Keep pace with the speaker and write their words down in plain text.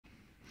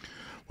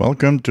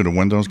Welcome to the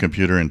Windows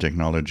Computer and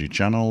Technology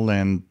channel.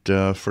 And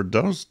for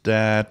those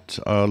that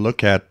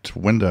look at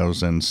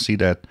Windows and see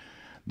that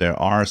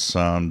there are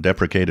some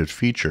deprecated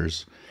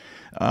features,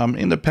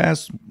 in the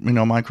past,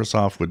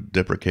 Microsoft would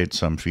deprecate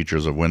some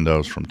features of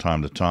Windows from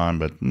time to time,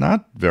 but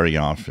not very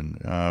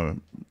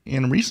often.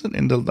 In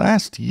the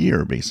last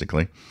year,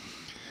 basically,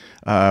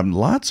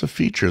 lots of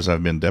features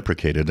have been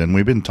deprecated, and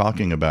we've been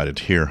talking about it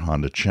here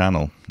on the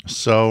channel.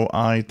 So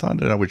I thought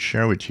that I would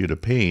share with you the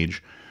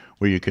page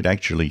where you could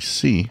actually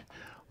see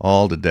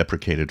all the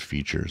deprecated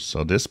features.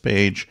 So this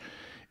page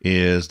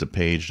is the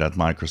page that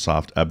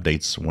Microsoft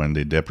updates when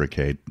they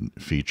deprecate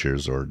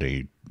features, or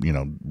they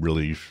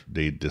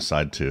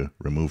decide to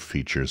remove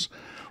features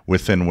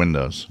within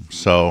Windows.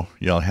 So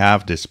you'll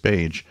have this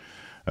page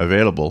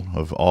available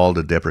of all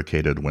the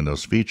deprecated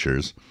Windows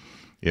features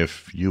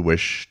if you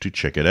wish to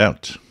check it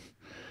out.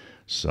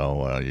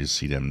 So you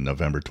see them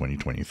November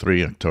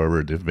 2023,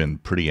 October. They've been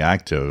pretty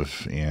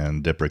active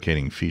in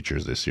deprecating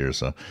features this year.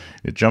 So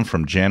it jumped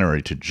from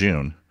January to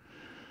June,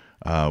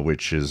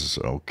 which is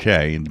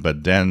okay.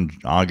 But then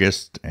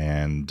August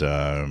and,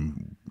 a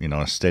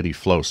steady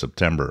flow,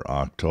 September,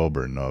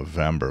 October,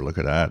 November. Look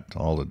at that.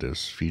 All of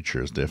these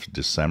features,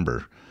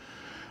 December.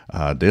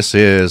 This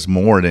is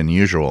more than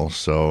usual.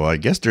 So I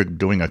guess they're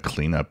doing a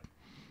cleanup.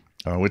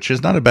 Which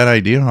is not a bad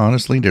idea,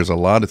 honestly. There's a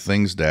lot of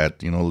things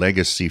that,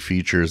 legacy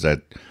features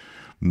that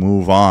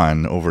move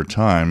on over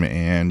time,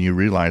 and you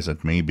realize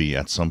that maybe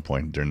at some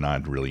point they're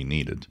not really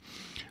needed.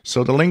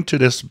 So the link to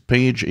this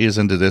page is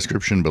in the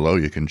description below.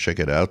 You can check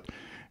it out.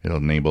 It'll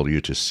enable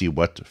you to see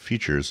what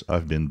features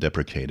have been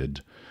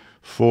deprecated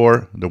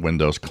for the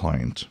Windows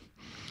client.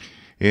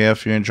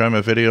 If you enjoy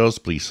my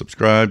videos, please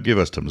subscribe, give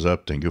us thumbs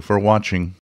up. Thank you for watching.